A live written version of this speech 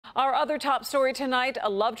Our other top story tonight, a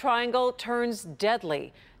love triangle turns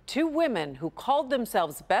deadly. Two women who called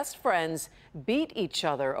themselves best friends beat each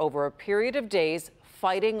other over a period of days,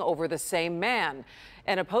 fighting over the same man.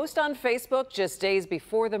 And a post on Facebook just days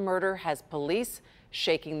before the murder has police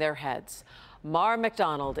shaking their heads. Mara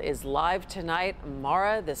McDonald is live tonight.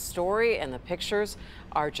 Mara, the story and the pictures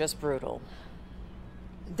are just brutal.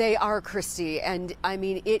 They are, Christy, and I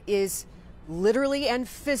mean, it is literally and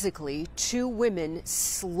physically two women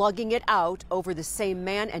slugging it out over the same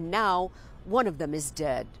man, and now one of them is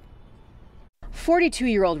dead.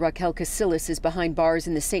 42-year-old Raquel Casillas is behind bars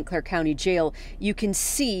in the St. Clair County jail. You can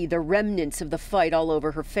see the remnants of the fight all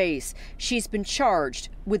over her face. She's been charged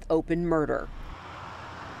with open murder.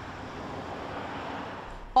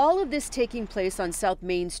 All of this taking place on South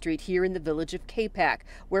Main Street here in the village of Capac,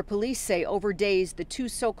 where police say over days the two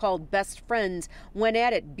so-called best friends went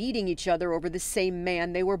at it, beating each other over the same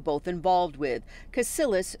man they were both involved with.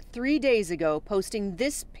 Casillas 3 days ago posting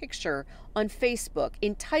this picture on Facebook,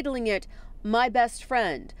 entitling it, "My Best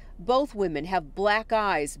Friend." Both women have black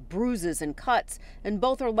eyes, bruises and cuts, and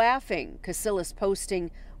both are laughing. Casillas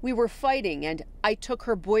posting, "We were fighting and I took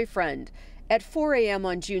her boyfriend." At 4 a.m.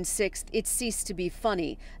 on June 6th, it ceased to be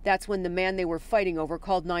funny. That's when the man they were fighting over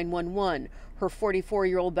called 911. Her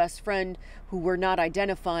 44-year-old best friend, who we're not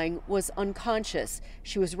identifying, was unconscious.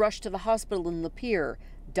 She was rushed to the hospital in Lapeer,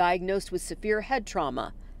 diagnosed with severe head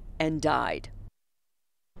trauma, and died.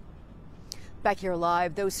 Back here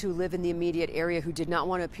live, those who live in the immediate area who did not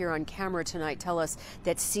want to appear on camera tonight tell us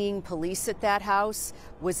that seeing police at that house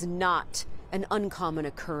was not an uncommon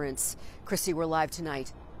occurrence. Chrissy, we're live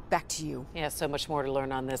tonight. Back to you. Yeah, so much more to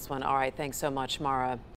learn on this one. All right, thanks so much, Mara.